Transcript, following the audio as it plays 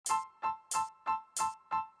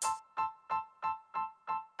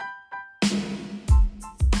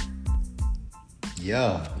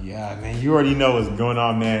Yeah, man. You already know what's going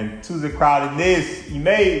on, man. Tuesday crowd in this.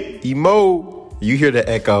 Emo. You hear the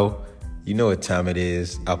echo. You know what time it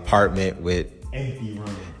is. Apartment with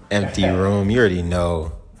Empty room. You already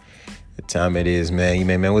know what time it is, man.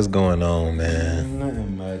 Man, what's going on, man?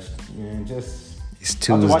 Nothing much, man. It's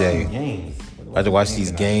Tuesday. About to watch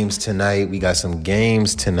these games tonight. We got some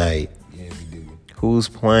games tonight. Yeah, we do. Who's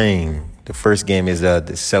playing? The first game is the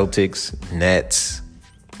Celtics, Nets.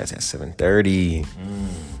 That's at 7:30.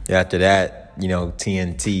 After that,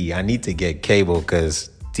 TNT. I need to get cable because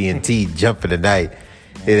TNT jumping tonight.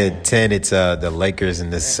 Then at 10, it's the Lakers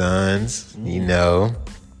and the Suns. Then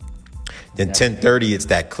 10:30, it's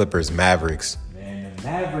that Clippers Mavericks. Man, the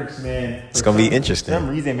Mavericks, man. It's gonna be interesting. For some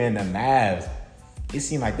reason, man, the Mavs. It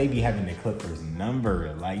seemed like they be having the Clippers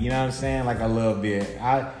number, like, you know what I'm saying, like a little bit.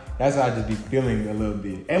 That's how I just be feeling a little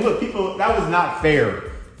bit. And look, people, that was not fair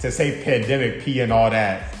to say pandemic P and all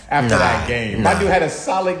that after that game. My dude had a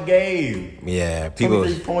solid game. Yeah, people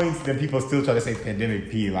 23 points, then people still try to say pandemic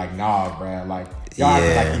P. Like, nah, bro. Like, y'all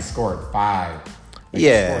acting like he scored 5. Like, he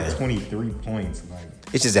scored 23 points. Like,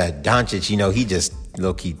 it's just that Doncic, he just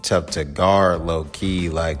low-key tough to guard, low-key.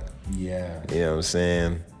 Like, yeah. You know what I'm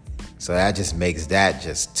saying? So that just makes that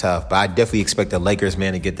just tough. But I definitely expect the Lakers,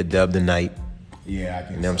 man, to get the dub tonight. Yeah, I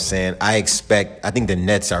think You know what I'm saying? I think the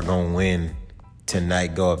Nets are going to win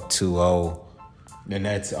tonight, go up 2-0. The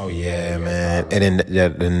Nets, yeah, man. And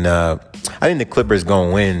then I think the Clippers going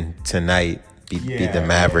to win tonight, beat the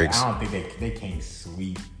Mavericks. I don't think they can't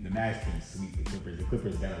sweep. The Mavs can't sweep the Clippers. The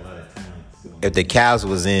Clippers got a lot of talent. So. If the Cavs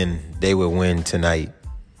was in, they would win tonight.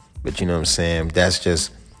 But you know what I'm saying? That's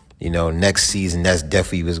just... next season, that's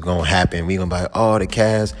definitely what's going to happen. We're going to be like, the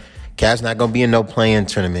Cavs. Cavs not going to be in no playing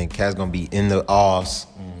tournament. Cavs going to be in the offs.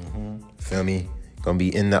 Feel me? Going to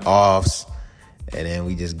be in the offs. And then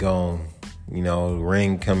we just going,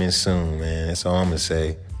 ring coming soon, man. That's all I'm going to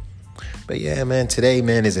say. But yeah, man, today,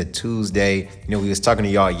 man, is a Tuesday. We was talking to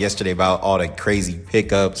y'all yesterday about all the crazy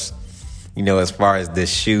pickups, as far as the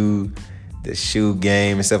shoe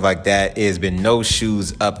game and stuff like that. There's been no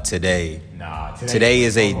shoes up today. Nah, today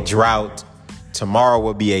is a drought. Tomorrow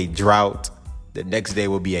will be a drought. The next day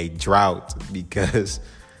will be a drought because,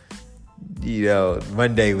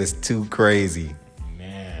 Monday was too crazy.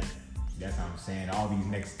 Man, that's what I'm saying. All these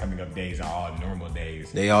next coming up days are all normal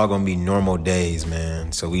days. They all gonna be normal days,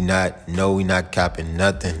 man. So we not copping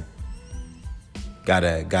nothing.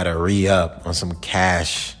 Gotta re-up on some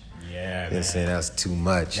cash. Yeah, They're saying that's too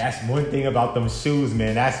much. That's one thing about them shoes,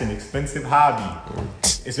 man. That's an expensive hobby.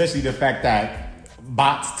 Especially the fact that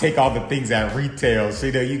bots take all the things at retail. So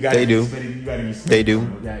you gotta They do. They do.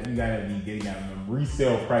 You gotta be getting out them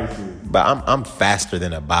resale prices. But I'm faster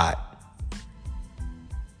than a bot.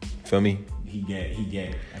 Feel me? He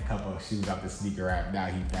get a couple of shoes off the sneaker app. Now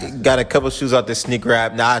he faster. Got a couple shoes off the sneaker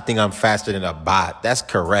app. Now I think I'm faster than a bot. That's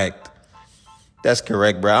correct. That's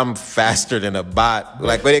correct, bro. I'm faster than a bot.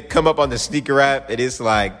 Like, when it come up on the sneaker app, it is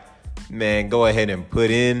like, man, go ahead and put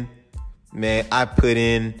in. Man, I put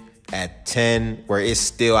in at 10, where it's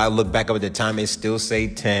still, I look back up at the time, it still say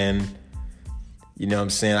 10. You know what I'm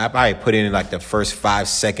saying? I probably put in like the first 5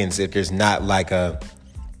 seconds if there's not like a,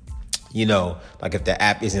 like if the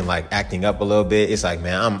app isn't like acting up a little bit. It's like,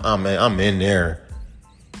 man, I'm in there.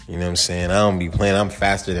 You know what I'm saying? I don't be playing. I'm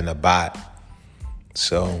faster than a bot.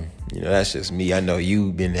 So, that's just me. I know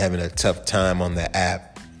you've been having a tough time on the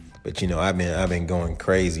app, but I've been going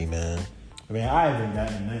crazy, man. I mean, I haven't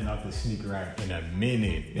gotten nothing off the sneaker rack in a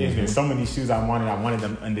minute. There's been so many shoes I wanted. I wanted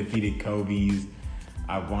them undefeated Kobe's.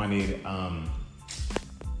 I wanted, I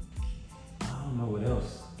don't know what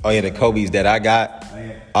else. Oh yeah, the Kobe's that I got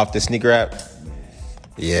off the sneaker app.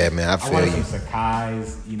 Yeah, man, I feel you. I wanted some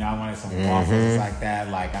Sakai's. I wanted some waffles like that.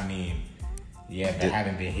 Like, I mean. Yeah, but I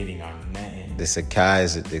haven't been hitting on nothing. The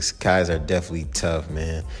Sakai's are definitely tough,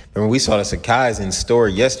 man. Remember, we saw the Sakai's in store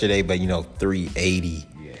yesterday, but $380.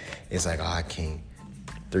 Yeah. It's like, I can't.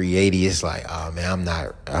 $380. It's like, oh man,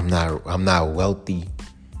 I'm not wealthy.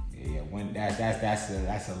 Yeah, when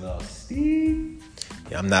that's a little steep.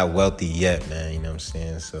 Yeah, I'm not wealthy yet, man. You know what I'm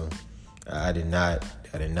saying? So I did not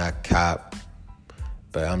cop.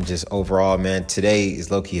 But I'm just overall, man. Today is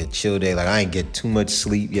low-key a chill day. Like, I ain't get too much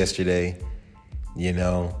sleep yesterday.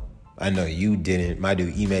 I know you didn't. My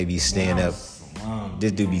dude, he may be staying up.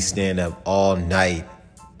 This dude be staying up all night.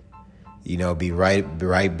 Be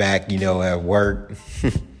right back, at work.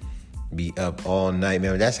 Be up all night,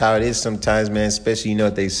 man. That's how it is sometimes, man. Especially,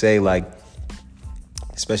 what they say, like,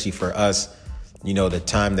 especially for us, the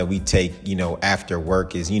time that we take, after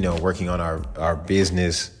work is, working on our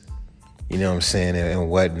business. You know what I'm saying, and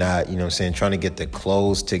whatnot. You know what I'm saying, trying to get the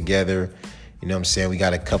clothes together. You know what I'm saying, we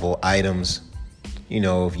got a couple items.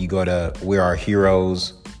 if you go to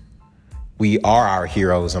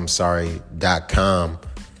weareourheroes.com,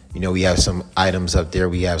 we have some items up there.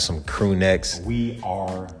 We have some crew necks. We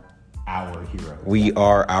are our heroes. We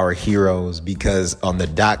are our heroes, because on the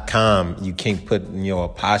 .com you can't put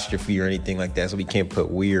apostrophe or anything like that, so we can't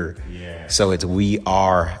put we're. Yeah. So it's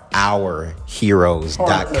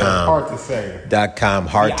weareourheroes.com. Hard to say. .com,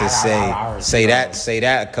 hard to say. Say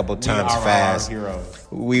that a couple times fast.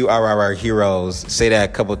 We are our heroes. Say that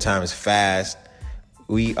a couple times fast.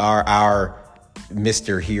 We are our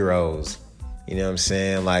Mr. Heroes. You know what I'm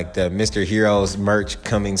saying? Like the Mr. Heroes merch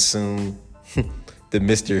coming soon. The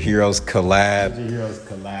Mr. Heroes collab. Mr. Heroes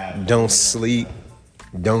collab. Don't sleep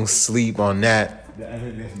on that.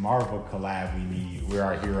 This Marvel collab we need. We're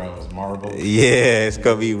our heroes. Marvel. Yeah, it's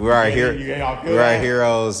gonna be we're our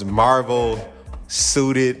heroes. Marvel,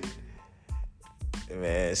 suited,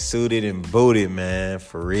 man, suited and booted, man,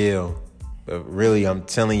 for real. But really, I'm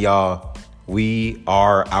telling y'all, we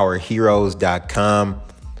are our heroes.com.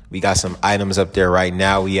 We got some items up there right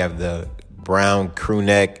now. We have the brown crew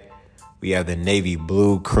neck. We have the navy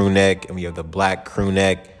blue crew neck, and we have the black crew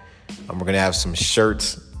neck. We're going to have some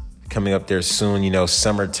shirts coming up there soon.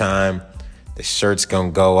 Summertime, the shirt's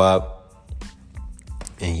going to go up.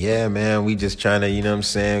 And yeah, man, we just trying to,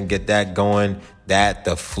 get that going.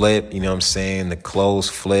 The flip, the clothes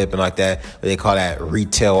flip and like that. They call that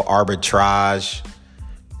retail arbitrage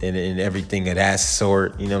and everything of that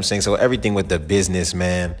sort. So everything with the business,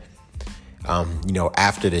 man,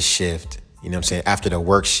 after the shift. After the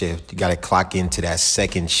work shift, you got to clock into that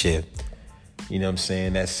second shift.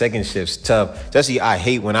 That second shift's tough. Especially, I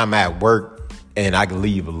hate when I'm at work and I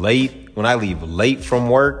leave late. When I leave late from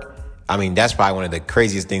work, that's probably one of the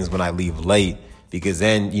craziest things when I leave late. Because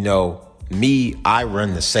then, I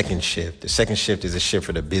run the second shift. The second shift is a shift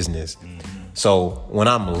for the business. Mm-hmm. So when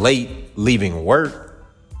I'm late leaving work,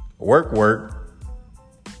 and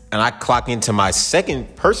I clock into my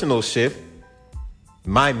second personal shift,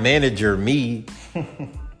 my manager, me,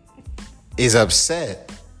 is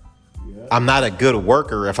upset. Yeah. I'm not a good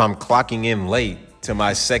worker if I'm clocking in late to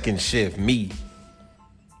my second shift, me.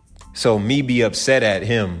 So me be upset at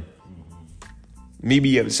him. Me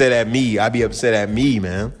be upset at me. I be upset at me,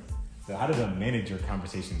 man. So how do the manager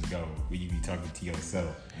conversations go when you be talking to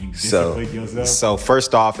yourself? You discipline yourself? So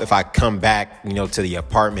first off, if I come back, to the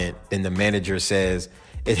apartment, then the manager says,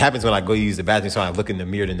 it happens when I go use the bathroom. So I look in the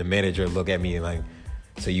mirror, then the manager look at me and like,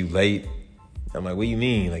 so you late? I'm like, what do you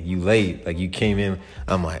mean? Like, you late? Like, you came in?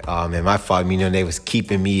 I'm like, oh, man, my fault. They was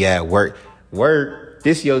keeping me at work. Work,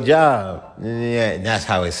 this your job. Yeah, and that's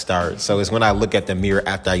how it starts. So it's when I look at the mirror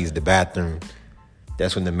after I use the bathroom.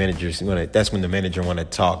 That's when the manager want to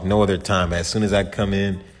talk. No other time. As soon as I come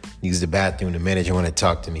in, use the bathroom, the manager want to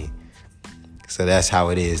talk to me. So that's how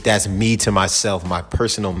it is. That's me to myself, my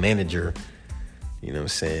personal manager. You know what I'm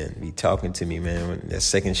saying? Be talking to me, man. When that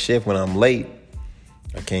second shift, when I'm late,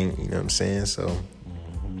 I can't, you know what I'm saying? So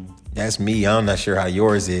that's me. I'm not sure how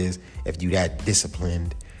yours is, if you that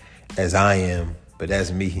disciplined as I am, but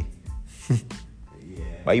that's me. Yeah.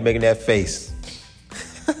 Why you making that face?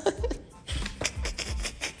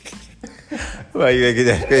 Why you making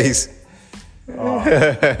that face? I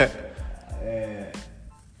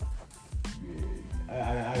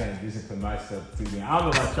gotta discipline myself too, man. I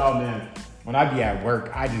don't know about y'all, man. When I be at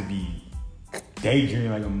work, I just be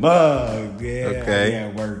daydreaming like a mug, yeah. Okay.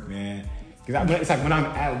 At work, man. Because it's like when I'm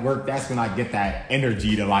at work, that's when I get that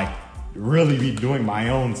energy to like really be doing my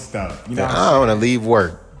own stuff. I don't want to leave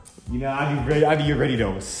work. I be ready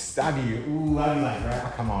to. I be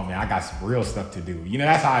like, come on, man. I got some real stuff to do.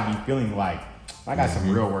 That's how I be feeling like I got some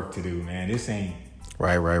real work to do, man. This ain't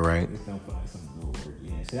right. This don't feel like some real work.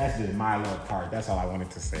 Yeah. So that's just my little part. That's all I wanted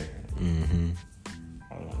to say. Mm-hmm.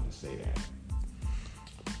 I wanted to say that.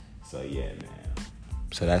 So yeah, man.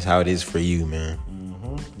 So that's how it is for you, man.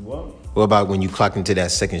 Mm-hmm. What about when you clock into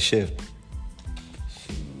that second shift?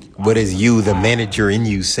 What does you, the manager in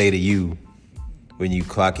you, say to you when you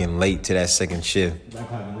clock in late to that second shift? I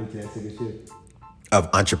clock in late to that second shift?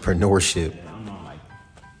 Of entrepreneurship. Yeah, I'm not like,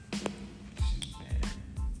 man.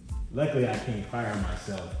 Luckily, I can't fire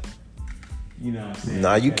myself. You know what I'm saying?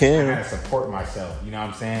 Nah, you can. I gotta support myself. You know what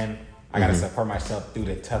I'm saying? I gotta support myself through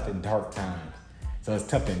the tough and dark times. So it's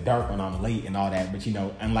tough and dark when I'm late and all that. But,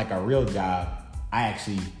 unlike a real job, I'm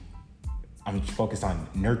focused on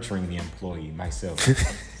nurturing the employee myself. You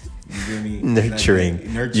feel me? Nurturing.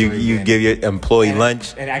 You and, give your employee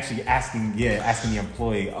lunch? And actually asking the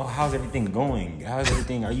employee, oh, how's everything going? How's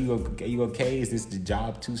everything? Are you okay? Is this the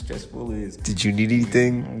job too stressful? Did you need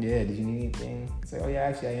anything? Yeah, did you need anything? It's like, oh, yeah,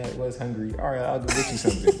 actually, I was hungry. All right, I'll go get you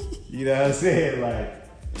something. You know what I'm saying? Like,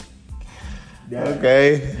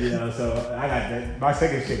 Okay. You know, so I got that. My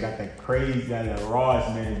second shift got that crazy, that Ross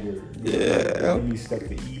manager. Yeah. Give me stuff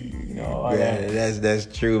to eat. You know, all that. That's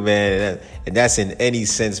true, man. And that's in any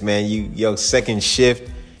sense, man. Your second shift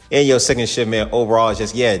and your second shift, man. Overall,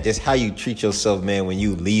 is just how you treat yourself, man. When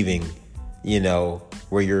you leaving, you know,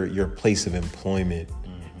 where your place of employment.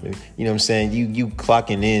 Mm-hmm. You know what I'm saying? You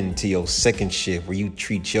clocking in to your second shift where you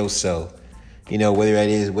treat yourself. You know, whether that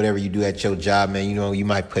is whatever you do at your job, man, you know, you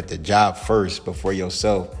might put the job first before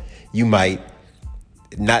yourself. You might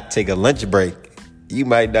not take a lunch break. You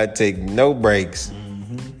might not take no breaks.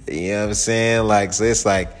 Mm-hmm. You know what I'm saying? Like, so it's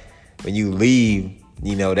like when you leave,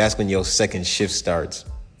 you know, that's when your second shift starts.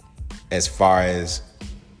 As far as,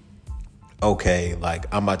 okay, like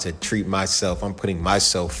I'm about to treat myself. I'm putting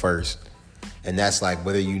myself first. And that's like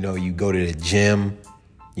whether, you know, you go to the gym,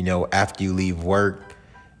 you know, after you leave work.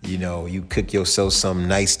 You know, you cook yourself something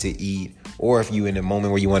nice to eat, or if you in a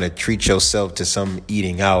moment where you want to treat yourself to some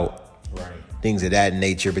eating out, right? Things of that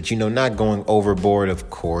nature. But, you know, not going overboard, of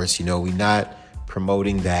course. You know, we're not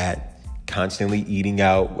promoting that, constantly eating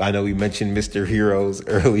out. I know we mentioned Mr. Heroes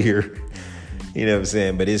earlier, you know what I'm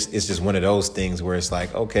saying? But it's just one of those things where it's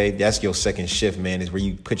like, okay, that's your second shift, man, is where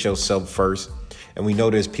you put yourself first. And we know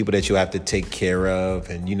there's people that you have to take care of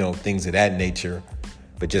and, you know, things of that nature.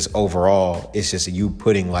 But just overall, it's just you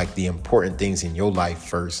putting like the important things in your life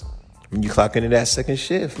first when you clock into that second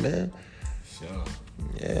shift, man. Sure.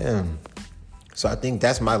 Yeah. So I think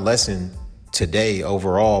that's my lesson today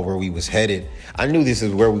overall, where we was headed. I knew this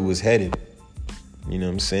is where we was headed. You know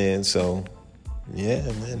what I'm saying? So, yeah,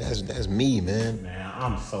 man, that's me, man. Man,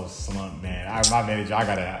 I'm so slumped, man. My manager, I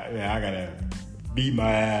gotta beat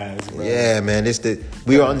my ass, bro. Yeah, man.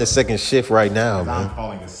 We are on the second shift right now, man. I'm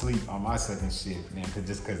falling asleep on my second shift, man, cause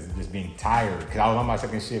just being tired. Cause I was on my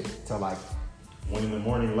second shift till like 1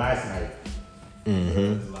 a.m. last night. Mm-hmm.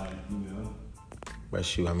 So it's like, you know. But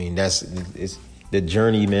shoot, I mean, it's the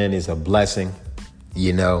journey, man, is a blessing.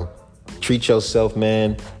 You know, treat yourself,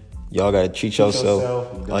 man. Y'all gotta treat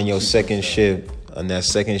yourself on your second shift. On that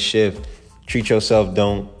second shift, treat yourself.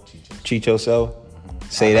 Don't cheat yourself.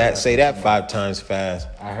 Say that 5 times fast.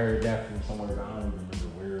 I heard that from somewhere, but I don't even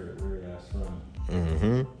remember where that's from.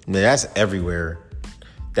 Mm-hmm. Man, that's everywhere.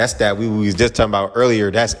 That's that we was just talking about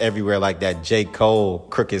earlier. That's everywhere, like that J. Cole,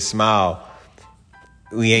 Crooked Smile.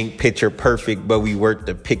 We ain't picture perfect, but we work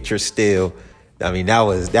the picture still. I mean, that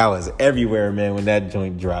was everywhere, man, when that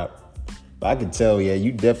joint dropped. But I can tell, yeah,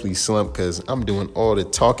 you definitely slumped because I'm doing all the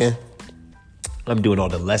talking. I'm doing all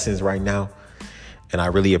the lessons right now. And I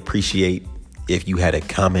really appreciate if you had a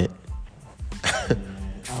comment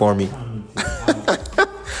for me.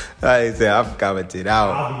 I said I've commented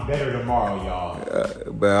out. I'll be better tomorrow,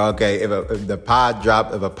 y'all. But okay, if a pod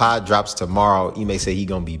drops tomorrow, he may say he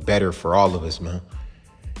gonna be better for all of us, man. You know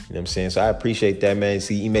what I'm saying? So I appreciate that, man.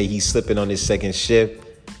 See, he's slipping on his second shift.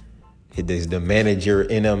 There's the manager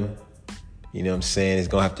in him. You know what I'm saying? He's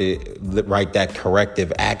gonna have to write that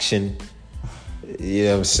corrective action. You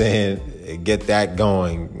know what I'm saying? Get that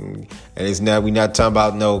going. And we're not talking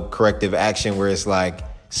about no corrective action where it's like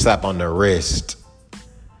slap on the wrist.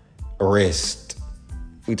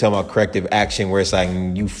 We talking about corrective action where it's like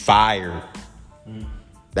you fired.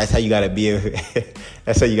 That's how you gotta be.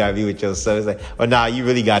 That's how you gotta be with yourself. It's like, well, nah, you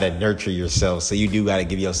really gotta nurture yourself. So you do gotta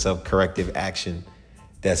give yourself corrective action.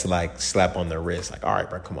 That's like slap on the wrist. Like, all right,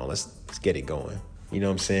 bro, come on, let's get it going. You know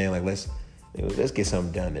what I'm saying? Like, let's get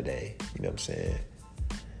something done today. You know what I'm saying?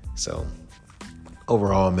 So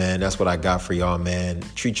overall, man, that's what I got for y'all, man.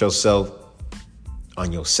 Treat yourself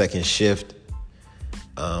on your second shift.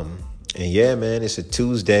 And yeah, man, it's a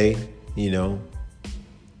Tuesday, you know.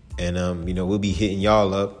 And you know, we'll be hitting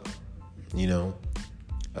y'all up, you know.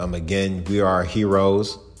 Again, we are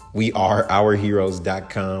heroes. We are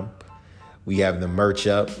ourheroes.com. We have the merch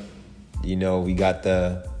up. You know, we got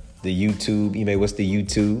the YouTube. What's the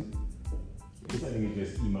YouTube? I think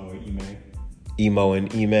it's just Emo and Ime. Emo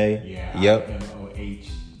and Ime. Yeah. Yep. MOH,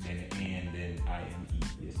 then an N, then IME.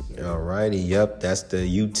 Yes, sir. Alrighty. Yep. That's the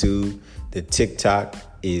YouTube. The TikTok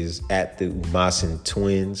is at the Umasan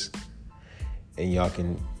Twins. And y'all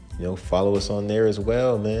can, you know, follow us on there as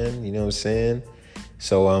well, man. You know what I'm saying?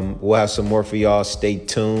 So we'll have some more for y'all. Stay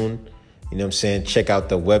tuned. You know what I'm saying? Check out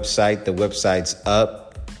the website. The website's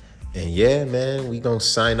up. And yeah, man, we gonna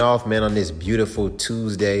sign off, man, on this beautiful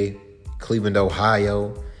Tuesday. Cleveland,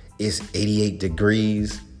 Ohio. It's 88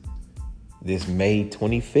 degrees this May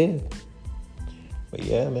 25th. But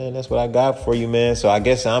yeah, man, that's what I got for you, man. So I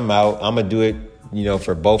guess I'm out. I'm going to do it, you know,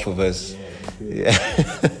 for both of us. Yeah.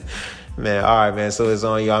 Man, all right, man. So it's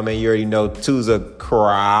on y'all, man. You already know two's a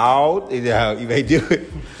crowd. You may do it.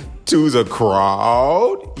 Two's a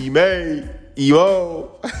crowd. You may.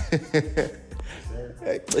 Yo.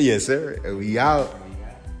 Yes, sir. We out.